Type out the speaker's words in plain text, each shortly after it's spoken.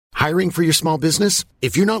Hiring for your small business?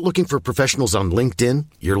 If you're not looking for professionals on LinkedIn,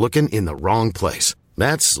 you're looking in the wrong place.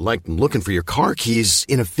 That's like looking for your car keys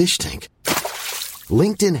in a fish tank.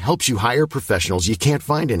 LinkedIn helps you hire professionals you can't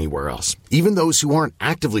find anywhere else, even those who aren't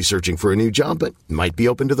actively searching for a new job but might be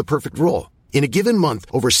open to the perfect role. In a given month,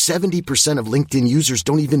 over 70% of LinkedIn users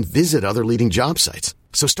don't even visit other leading job sites.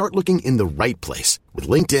 So start looking in the right place. With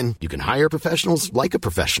LinkedIn, you can hire professionals like a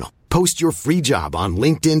professional. Post your free job on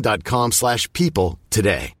linkedin.com/people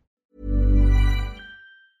today.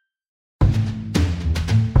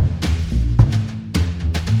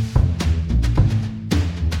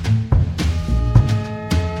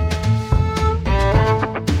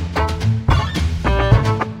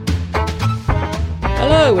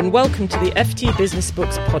 Hello and welcome to the FT Business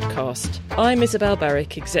Books podcast. I'm Isabel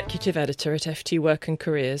Barrick, Executive Editor at FT Work and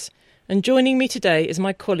Careers, and joining me today is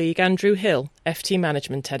my colleague Andrew Hill, FT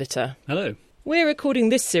Management Editor. Hello. We're recording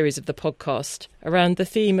this series of the podcast around the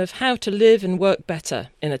theme of how to live and work better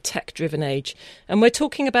in a tech-driven age, and we're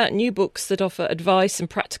talking about new books that offer advice and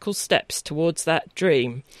practical steps towards that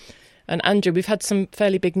dream. And Andrew, we've had some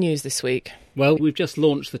fairly big news this week. Well, we've just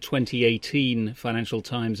launched the 2018 Financial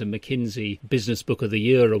Times and McKinsey Business Book of the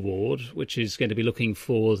Year Award, which is going to be looking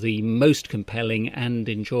for the most compelling and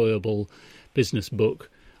enjoyable business book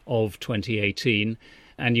of 2018.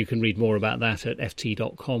 And you can read more about that at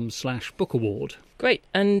ft.com/book award. Great.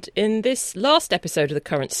 And in this last episode of the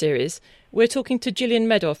current series, we're talking to Gillian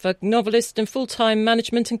Medoff, a novelist and full-time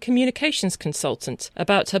management and communications consultant,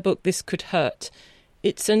 about her book This Could Hurt.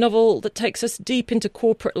 It's a novel that takes us deep into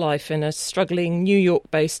corporate life in a struggling New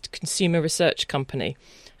York-based consumer research company.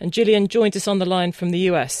 And Gillian joins us on the line from the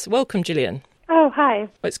US. Welcome, Gillian. Oh, hi. Well,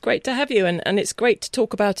 it's great to have you, and it's great to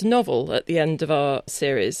talk about a novel at the end of our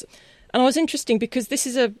series. And I was interesting because this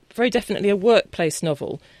is very definitely a workplace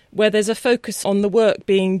novel where there's a focus on the work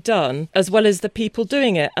being done as well as the people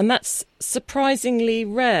doing it, and that's surprisingly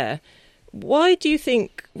rare. Why do you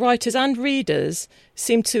think writers and readers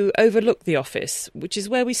seem to overlook the office, which is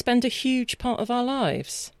where we spend a huge part of our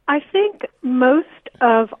lives? I think most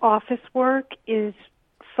of office work is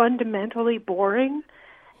fundamentally boring,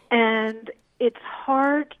 and it's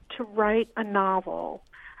hard to write a novel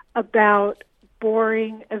about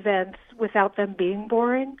boring events without them being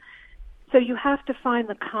boring. So you have to find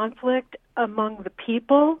the conflict among the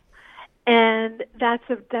people, and that's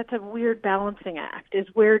a weird balancing act, is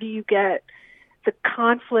where do you get the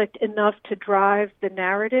conflict enough to drive the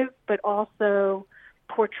narrative, but also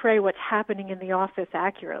portray what's happening in the office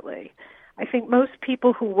accurately. I think most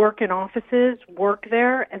people who work in offices work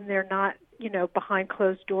there, and they're not, behind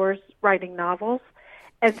closed doors writing novels.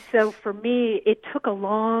 And so for me, it took a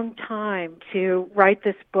long time to write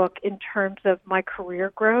this book in terms of my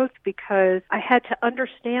career growth, because I had to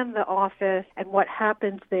understand the office and what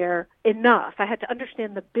happens there enough. I had to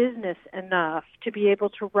understand the business enough to be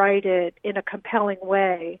able to write it in a compelling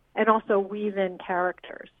way and also weave in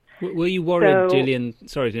characters. Were you worried, Gillian,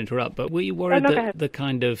 sorry to interrupt, but were you worried that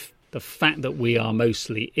the fact that we are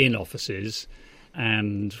mostly in offices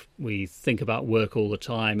and we think about work all the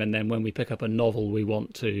time, and then when we pick up a novel we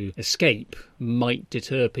want to escape, might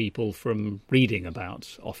deter people from reading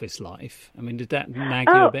about office life? I mean, did that nag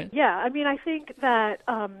you a bit? Yeah, I mean, I think that,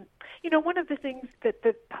 one of the things that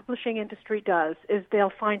the publishing industry does is they'll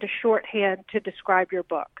find a shorthand to describe your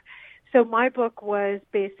book. So my book was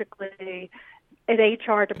basically an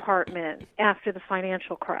HR department after the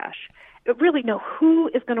financial crash. But really, who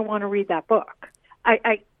is going to want to read that book?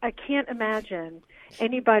 I can't imagine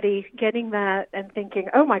anybody getting that and thinking,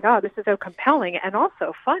 oh my God, this is so compelling and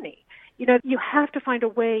also funny. You have to find a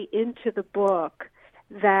way into the book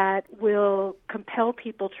that will compel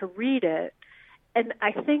people to read it. And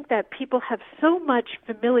I think that people have so much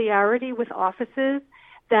familiarity with offices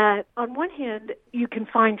that on one hand, you can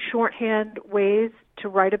find shorthand ways to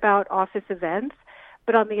write about office events.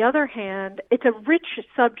 But on the other hand, it's a rich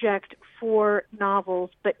subject for novels,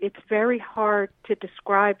 but it's very hard to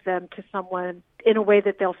describe them to someone in a way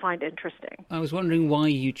that they'll find interesting. I was wondering why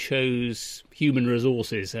you chose human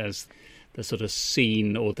resources as the sort of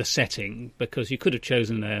scene or the setting, because you could have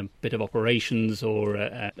chosen a bit of operations or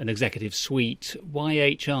an executive suite.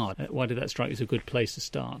 Why HR? Why did that strike you as a good place to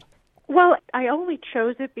start? Well, I only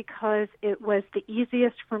chose it because it was the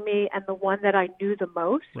easiest for me and the one that I knew the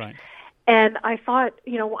most. Right. And I thought,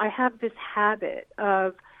 I have this habit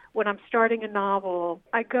of when I'm starting a novel,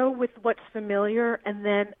 I go with what's familiar, and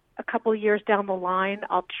then a couple of years down the line,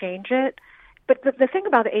 I'll change it. But the thing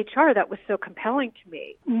about HR that was so compelling to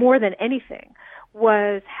me, more than anything,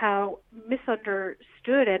 was how misunderstood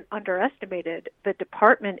misunderstood and underestimated the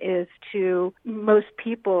department is to most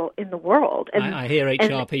people in the world. And I hear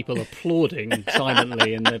HR people applauding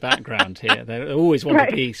silently in the background here. They always want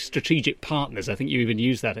to be strategic partners. I think you even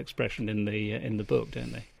use that expression in the book,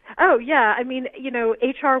 don't they? Oh, yeah. I mean,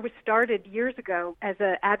 HR was started years ago as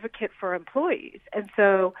an advocate for employees. And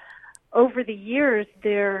so over the years,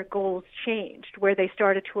 their goals changed, where they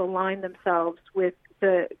started to align themselves with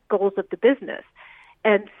the goals of the business.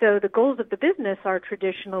 And so the goals of the business are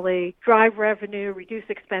traditionally drive revenue, reduce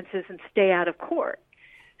expenses, and stay out of court.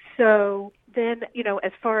 So then,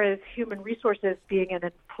 as far as human resources being an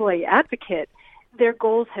employee advocate, their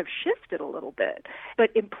goals have shifted a little bit. But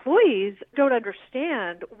employees don't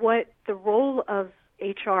understand what the role of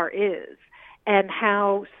HR is and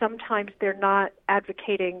how sometimes they're not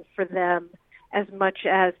advocating for them as much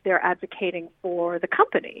as they're advocating for the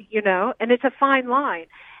company, and it's a fine line.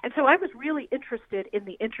 And so I was really interested in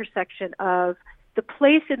the intersection of the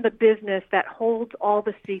place in the business that holds all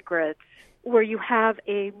the secrets, where you have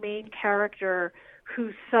a main character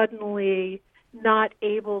who's suddenly not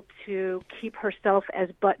able to keep herself as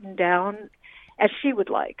buttoned down as she would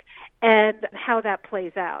like, and how that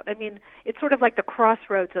plays out. I mean, it's sort of like the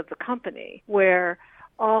crossroads of the company where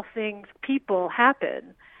all things people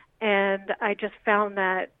happen. And I just found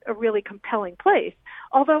that a really compelling place.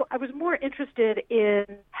 Although I was more interested in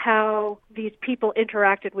how these people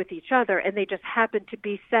interacted with each other, and they just happened to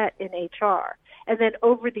be set in HR. And then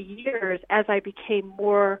over the years, as I became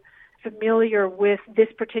more familiar with this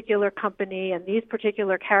particular company and these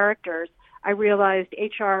particular characters, I realized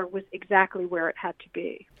HR was exactly where it had to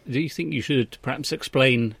be. Do you think you should perhaps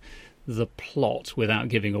explain the plot without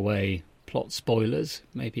giving away plot spoilers?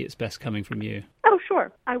 Maybe it's best coming from you. Oh,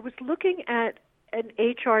 sure. I was looking at an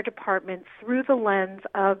HR department through the lens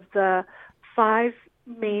of the 5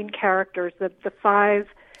 main characters, the 5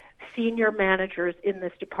 senior managers in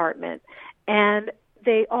this department. And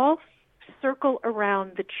they all circle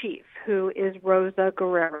around the chief, who is Rosa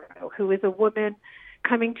Guerrero, who is a woman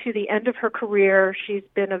coming to the end of her career. She's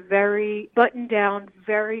been a very buttoned-down,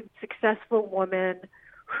 very successful woman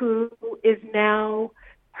who is now,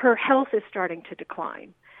 her health is starting to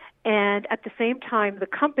decline. And at the same time, the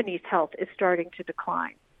company's health is starting to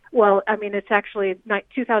decline. Well, I mean, it's actually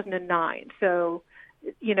 2009. So,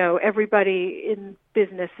 everybody in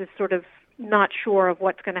business is sort of not sure of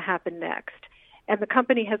what's going to happen next. And the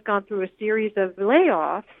company has gone through a series of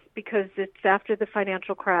layoffs because it's after the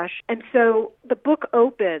financial crash. And so the book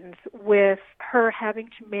opens with her having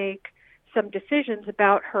to make some decisions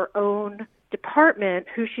about her own department,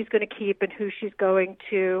 who she's going to keep and who she's going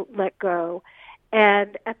to let go.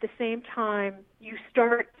 And at the same time, you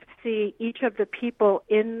start to see each of the people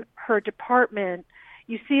in her department.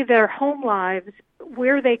 You see their home lives,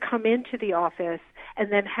 where they come into the office,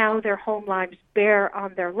 and then how their home lives bear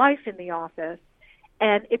on their life in the office.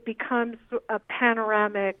 And it becomes a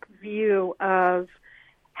panoramic view of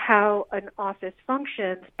how an office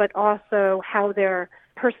functions, but also how their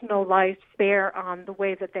personal lives bear on the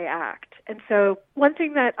way that they act. And so one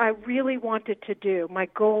thing that I really wanted to do, my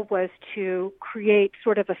goal was to create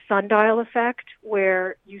sort of a sundial effect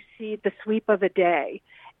where you see the sweep of a day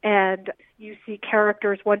and you see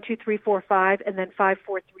characters 1, 2, 3, 4, 5, and then 5,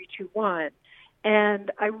 4, 3, 2, 1.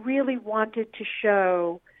 And I really wanted to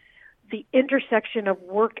show the intersection of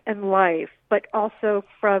work and life, but also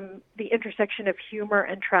from the intersection of humor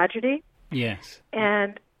and tragedy. Yes.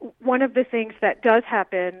 And one of the things that does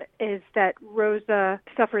happen is that Rosa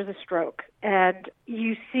suffers a stroke, and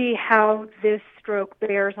you see how this stroke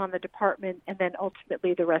bears on the department and then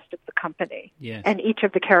ultimately the rest of the company. Yes. And each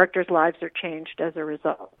of the characters' lives are changed as a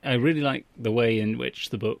result. I really like the way in which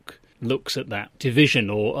the book looks at that division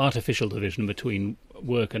or artificial division between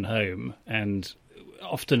work and home. And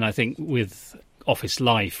often I think with office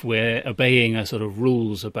life, we're obeying a sort of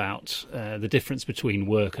rules about the difference between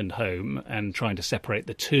work and home and trying to separate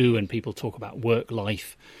the two, and people talk about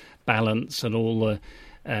work-life balance and all the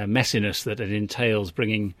messiness that it entails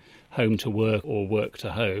bringing home to work or work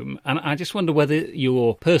to home. And I just wonder whether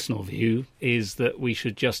your personal view is that we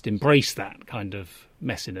should just embrace that kind of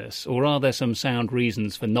messiness, or are there some sound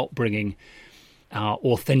reasons for not bringing our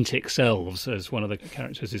authentic selves, as one of the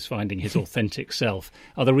characters is finding his authentic self?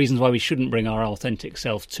 Are there reasons why we shouldn't bring our authentic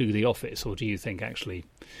self to the office, or do you think actually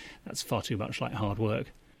that's far too much like hard work?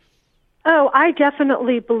 Oh, I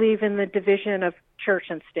definitely believe in the division of church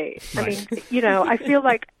and state. Right. I mean, I feel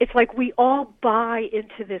like it's like we all buy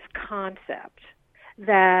into this concept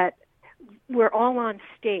that we're all on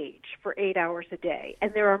stage for 8 hours a day.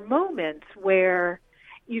 And there are moments where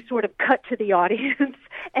you sort of cut to the audience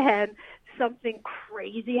and something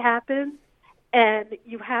crazy happens, and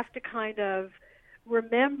you have to kind of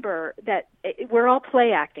remember that we're all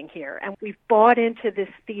play acting here, and we've bought into this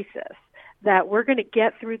thesis that we're going to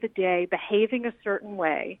get through the day behaving a certain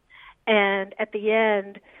way, and at the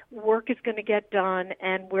end, work is going to get done,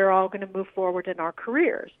 and we're all going to move forward in our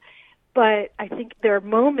careers. But I think there are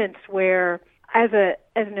moments where, as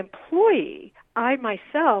an employee, I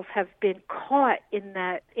myself have been caught in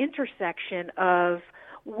that intersection of,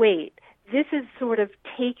 wait, this is sort of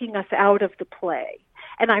taking us out of the play.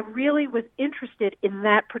 And I really was interested in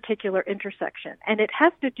that particular intersection. And it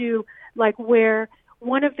has to do, like, where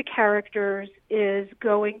one of the characters is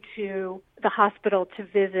going to the hospital to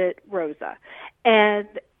visit Rosa. And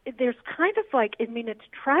there's kind of like, I mean, it's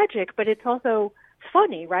tragic, but it's also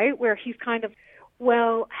funny, right? Where he's kind of,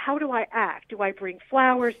 well, how do I act? Do I bring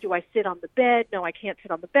flowers? Do I sit on the bed? No, I can't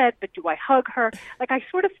sit on the bed, but do I hug her? Like, I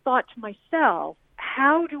sort of thought to myself,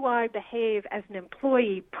 how do I behave as an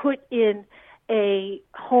employee put in a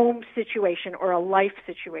home situation or a life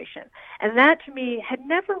situation? And that, to me, had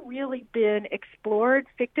never really been explored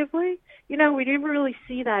fictively. You know, we didn't really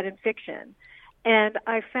see that in fiction. And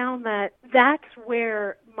I found that that's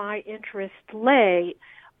where my interest lay.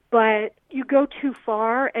 But you go too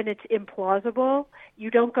far and it's implausible.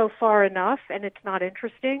 You don't go far enough and it's not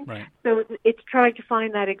interesting. Right. So it's trying to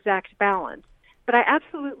find that exact balance. But I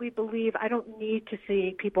absolutely believe I don't need to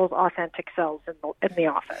see people's authentic selves in the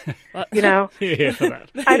office. You know, yeah, for that.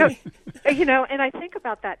 I don't. You know, and I think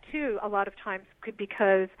about that too a lot of times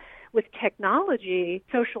because with technology,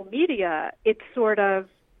 social media, it's sort of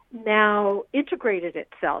now integrated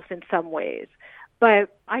itself in some ways.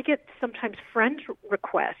 But I get sometimes friend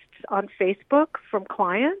requests on Facebook from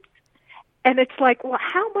clients, and it's like, well,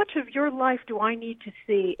 how much of your life do I need to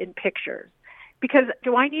see in pictures? Because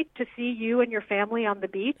do I need to see you and your family on the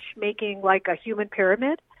beach making like a human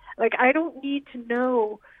pyramid? Like, I don't need to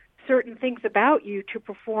know certain things about you to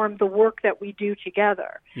perform the work that we do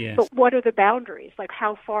together. Yes. But what are the boundaries? Like,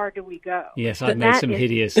 how far do we go? Yes, I've made some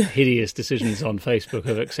hideous decisions on Facebook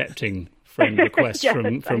of accepting friend requests yes,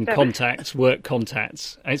 from contacts, work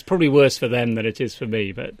contacts. It's probably worse for them than it is for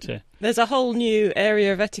me. But there's a whole new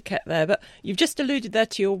area of etiquette there. But you've just alluded there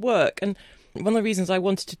to your work, and one of the reasons I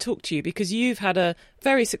wanted to talk to you, because you've had a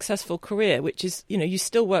very successful career, which is, you know, you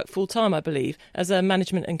still work full time, I believe, as a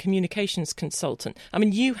management and communications consultant. I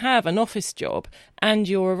mean, you have an office job and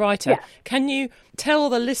you're a writer. Yeah. Can you tell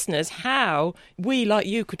the listeners how we, like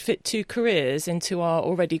you, could fit two careers into our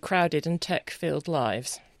already crowded and tech-filled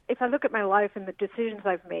lives? If I look at my life and the decisions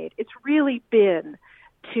I've made, it's really been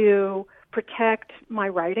to protect my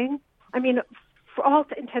writing. I mean, for all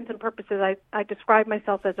intents and purposes, I describe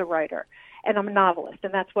myself as a writer, and I'm a novelist,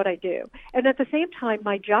 and that's what I do. And at the same time,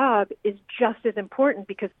 my job is just as important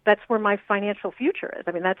because that's where my financial future is.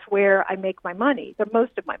 I mean, that's where I make my money, the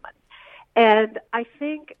most of my money. And I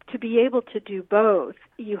think to be able to do both,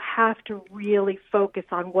 you have to really focus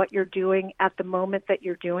on what you're doing at the moment that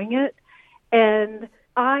you're doing it. And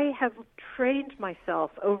I have trained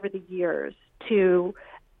myself over the years to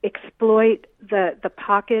exploit the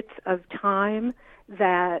pockets of time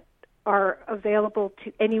that are available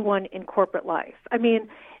to anyone in corporate life. I mean,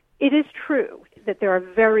 it is true that there are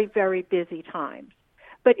very, very busy times.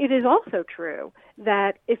 But it is also true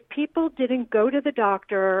that if people didn't go to the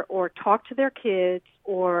doctor or talk to their kids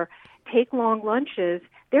or take long lunches,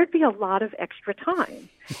 there'd be a lot of extra time.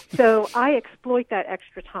 So I exploit that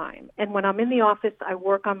extra time. And when I'm in the office, I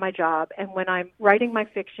work on my job. And when I'm writing my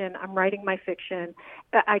fiction, I'm writing my fiction.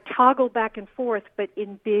 I toggle back and forth, but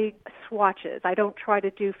in big swatches. I don't try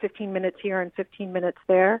to do 15 minutes here and 15 minutes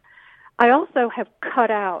there. I also have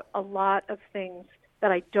cut out a lot of things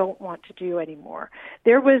that I don't want to do anymore.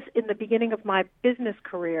 There was, in the beginning of my business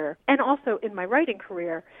career, and also in my writing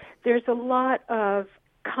career, there's a lot of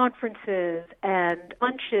conferences and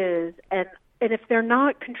lunches, and if they're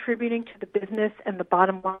not contributing to the business and the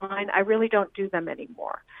bottom line, I really don't do them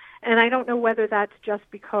anymore. And I don't know whether that's just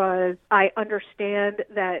because I understand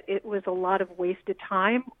that it was a lot of wasted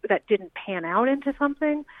time that didn't pan out into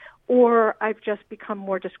something, or I've just become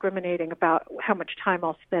more discriminating about how much time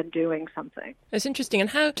I'll spend doing something. It's interesting.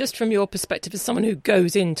 And how, just from your perspective as someone who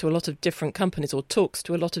goes into a lot of different companies or talks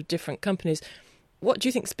to a lot of different companies, what do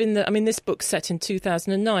you think's been this book's set in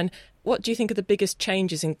 2009. What do you think are the biggest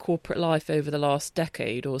changes in corporate life over the last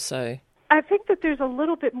decade or so? I think that there's a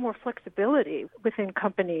little bit more flexibility within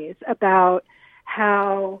companies about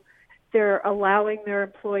how they're allowing their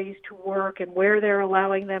employees to work and where they're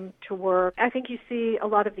allowing them to work. I think you see a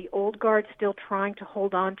lot of the old guard still trying to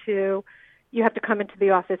hold on to, you have to come into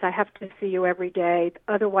the office, I have to see you every day,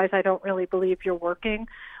 otherwise I don't really believe you're working.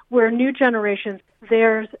 Where new generations,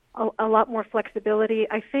 there's a lot more flexibility.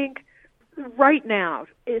 I think right now,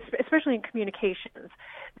 especially in communications,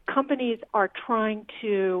 companies are trying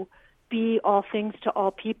to be all things to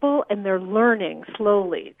all people, and they're learning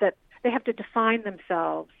slowly that they have to define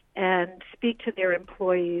themselves and speak to their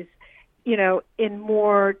employees, in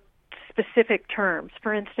more specific terms.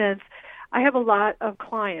 For instance, I have a lot of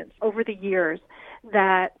clients over the years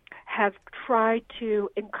that have tried to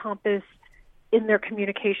encompass in their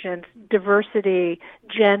communications diversity,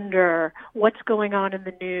 gender, what's going on in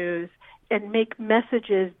the news, and make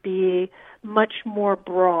messages be much more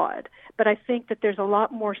broad. But I think that there's a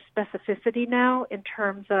lot more specificity now in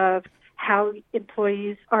terms of how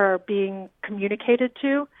employees are being communicated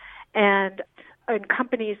to, and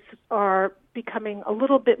companies are becoming a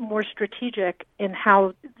little bit more strategic in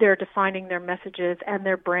how they're defining their messages and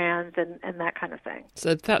their brands and that kind of thing.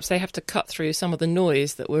 So perhaps they have to cut through some of the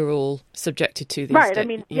noise that we're all subjected to these days. Right. I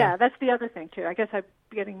mean, yeah, that's the other thing, too. I guess I'm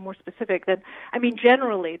getting more specific than,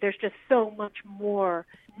 generally, there's just so much more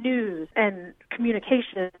news and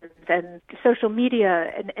communications and social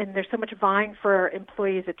media, and there's so much vying for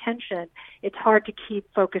employees' attention, it's hard to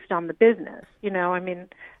keep focused on the business.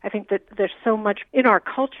 I think that there's so much in our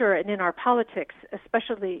culture and in our politics,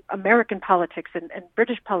 especially American politics and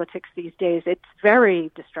British politics these days, it's very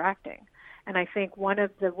distracting. And I think one of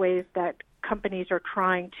the ways that companies are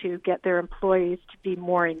trying to get their employees to be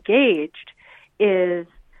more engaged is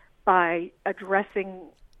by addressing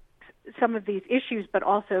some of these issues, but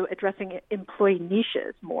also addressing employee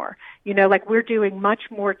niches more. Like we're doing much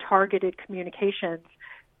more targeted communications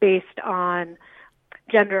based on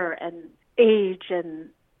gender and age and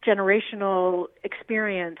generational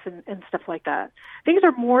experience and stuff like that. Things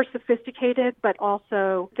are more sophisticated, but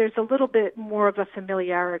also there's a little bit more of a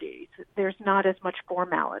familiarity. There's not as much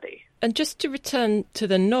formality. And just to return to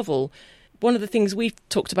the novel, one of the things we've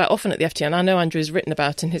talked about often at the FT, and I know Andrew has written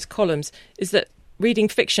about in his columns, is that reading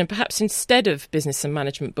fiction, perhaps instead of business and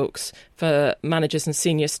management books for managers and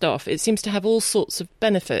senior staff, it seems to have all sorts of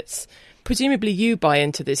benefits. Presumably you buy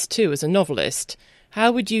into this too as a novelist.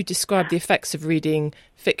 How would you describe the effects of reading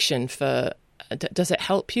fiction does it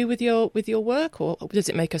help you with your work, or does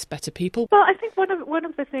it make us better people? Well, I think one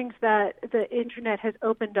of the things that the internet has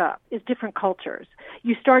opened up is different cultures.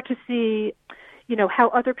 You start to see, how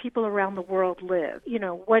other people around the world live,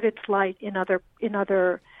 what it's like in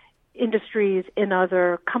other industries, in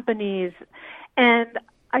other companies. And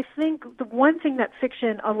I think the one thing that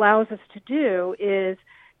fiction allows us to do is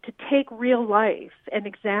to take real life and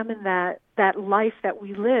examine that life that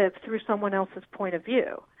we live through someone else's point of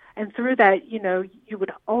view. And through that, you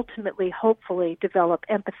would ultimately, hopefully, develop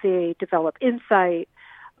empathy, develop insight.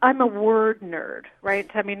 I'm a word nerd, right?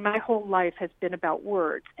 My whole life has been about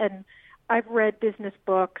words. And I've read business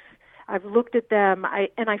books. I've looked at them,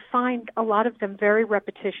 and I find a lot of them very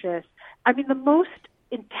repetitious. The most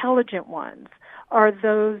intelligent ones are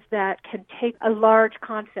those that can take a large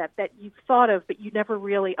concept that you've thought of, but you never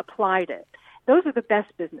really applied it. Those are the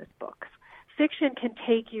best business books. Fiction can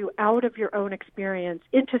take you out of your own experience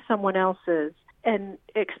into someone else's and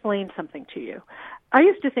explain something to you. I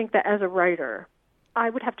used to think that as a writer, I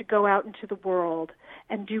would have to go out into the world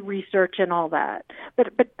and do research and all that.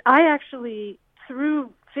 But I actually,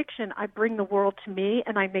 through fiction, I bring the world to me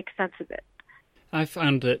and I make sense of it. I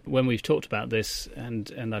found that when we've talked about this,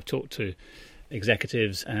 and I've talked to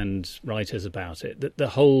executives and writers about it, that the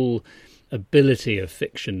whole ability of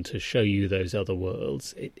fiction to show you those other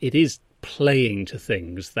worlds, it is playing to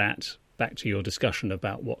things that, back to your discussion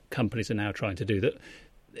about what companies are now trying to do, that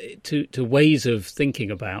to ways of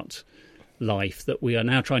thinking about life that we are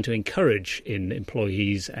now trying to encourage in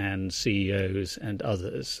employees and CEOs and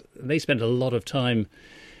others. They spend a lot of time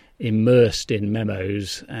immersed in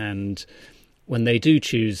memos, and when they do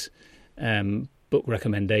choose book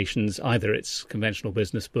recommendations, either it's conventional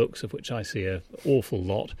business books, of which I see an awful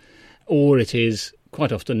lot, or it is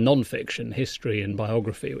quite often non-fiction, history and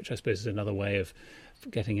biography, which I suppose is another way of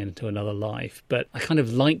getting into another life. But I kind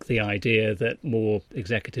of like the idea that more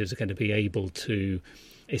executives are going to be able to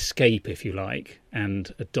escape, if you like,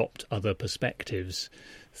 and adopt other perspectives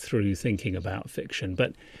through thinking about fiction.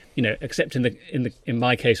 But except in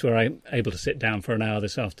my case, where I'm able to sit down for an hour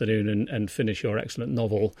this afternoon and finish your excellent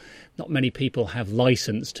novel, not many people have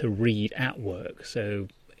license to read at work. So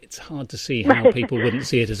it's hard to see how people wouldn't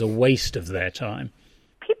see it as a waste of their time.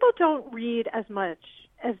 People don't read as much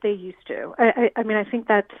as they used to. I think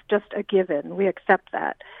that's just a given. We accept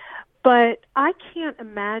that. But I can't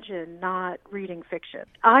imagine not reading fiction.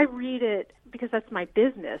 I read it because that's my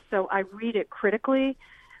business, so I read it critically.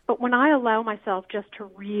 But when I allow myself just to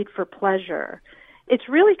read for pleasure, it's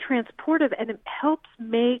really transportive, and it helps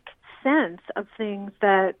make sense of things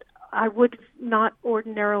that I would not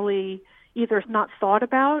ordinarily either not thought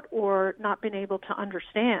about or not been able to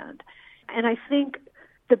understand. And I think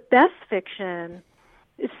the best fiction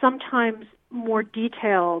is sometimes more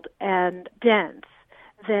detailed and dense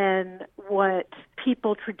than what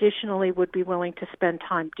people traditionally would be willing to spend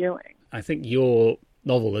time doing. I think your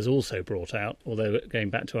novel has also brought out, although going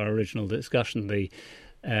back to our original discussion, the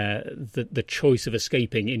choice of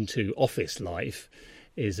escaping into office life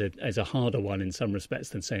is a harder one in some respects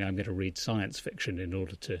than saying I'm going to read science fiction in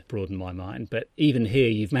order to broaden my mind. But even here,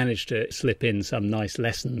 you've managed to slip in some nice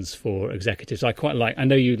lessons for executives. I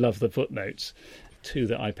know you love the footnotes. Two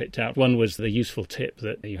that I picked out. One was the useful tip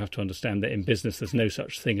that you have to understand that in business there's no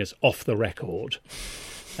such thing as off the record.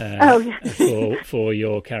 For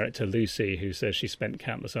your character Lucy, who says she spent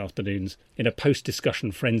countless afternoons in a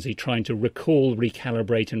post-discussion frenzy trying to recall,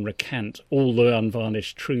 recalibrate and recant all the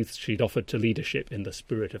unvarnished truths she'd offered to leadership in the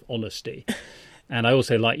spirit of honesty. And I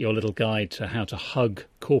also like your little guide to how to hug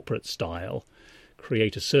corporate style.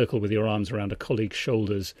 Create a circle with your arms around a colleague's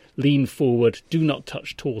shoulders. Lean forward. Do not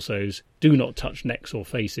touch torsos. Do not touch necks or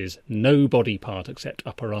faces. No body part except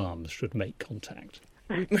upper arms should make contact.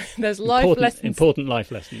 There's important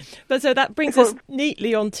life lessons. But so that brings us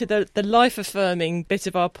neatly onto the life-affirming bit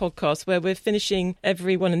of our podcast, where we're finishing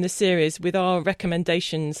every one in the series with our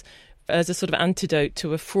recommendations as a sort of antidote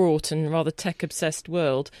to a fraught and rather tech-obsessed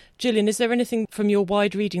world. Gillian, is there anything from your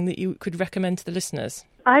wide reading that you could recommend to the listeners?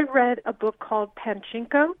 I read a book called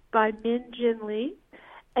Pachinko by Min Jin Lee,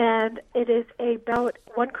 and it is about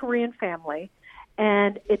one Korean family,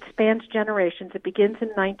 and it spans generations. It begins in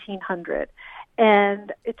 1900,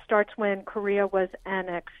 and it starts when Korea was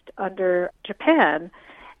annexed under Japan,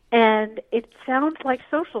 and it sounds like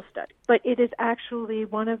social study, but it is actually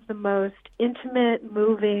one of the most intimate,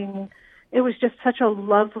 moving. It was just such a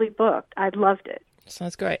lovely book. I loved it.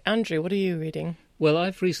 Sounds great. Andrew, what are you reading? Well,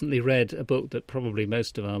 I've recently read a book that probably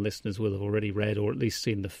most of our listeners will have already read, or at least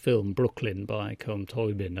seen the film Brooklyn by Colm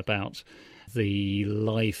Tóibín, about the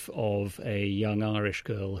life of a young Irish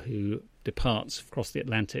girl who departs across the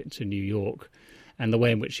Atlantic to New York, and the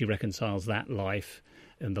way in which she reconciles that life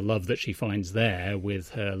and the love that she finds there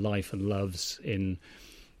with her life and loves in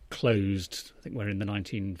closed, I think we're in the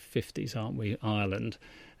 1950s, aren't we, Ireland,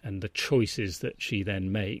 and the choices that she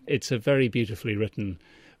then makes. It's a very beautifully written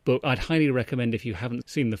book. I'd highly recommend, if you haven't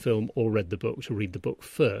seen the film or read the book, to read the book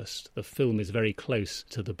first. The film is very close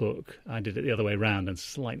to the book. I did it the other way around and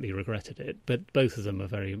slightly regretted it, but both of them are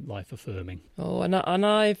very life-affirming. Oh, and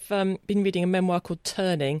I've been reading a memoir called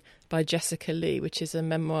Turning by Jessica Lee, which is a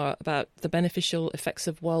memoir about the beneficial effects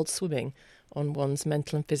of wild swimming on one's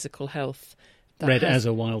mental and physical health. As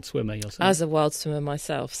a wild swimmer yourself? As a wild swimmer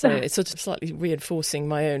myself, so it's sort of slightly reinforcing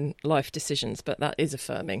my own life decisions, but that is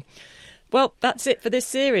affirming. Well, that's it for this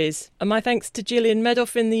series. And my thanks to Gillian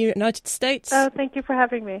Medoff in the United States. Oh, thank you for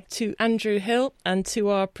having me. To Andrew Hill and to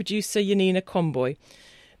our producer, Yanina Comboy.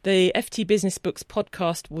 The FT Business Books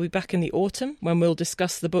podcast will be back in the autumn when we'll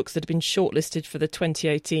discuss the books that have been shortlisted for the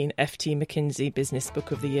 2018 FT McKinsey Business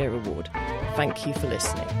Book of the Year Award. Thank you for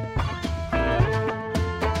listening.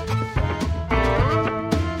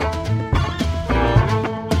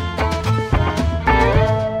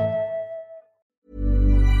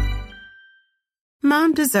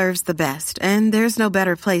 Mom deserves the best, and there's no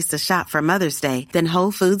better place to shop for Mother's Day than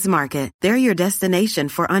Whole Foods Market. They're your destination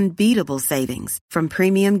for unbeatable savings, from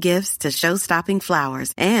premium gifts to show-stopping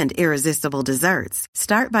flowers and irresistible desserts.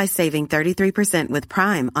 Start by saving 33% with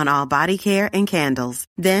Prime on all body care and candles.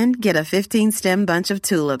 Then get a 15-stem bunch of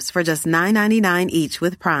tulips for just $9.99 each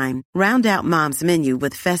with Prime. Round out Mom's menu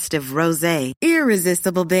with festive rosé,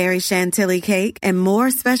 irresistible berry chantilly cake, and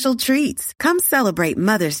more special treats. Come celebrate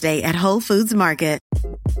Mother's Day at Whole Foods Market.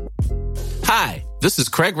 Hi, this is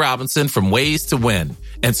Craig Robinson from Ways to Win,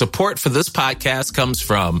 and support for this podcast comes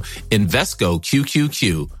from Invesco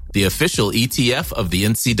QQQ, the official ETF of the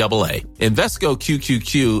NCAA. Invesco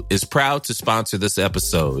QQQ is proud to sponsor this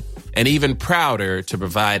episode, and even prouder to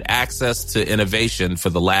provide access to innovation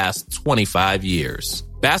for the last 25 years.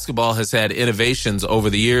 Basketball has had innovations over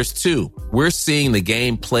the years, too. We're seeing the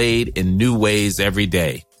game played in new ways every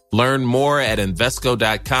day. Learn more at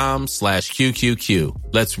Invesco.com/QQQ.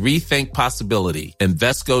 Let's rethink possibility.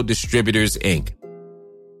 Invesco Distributors, Inc.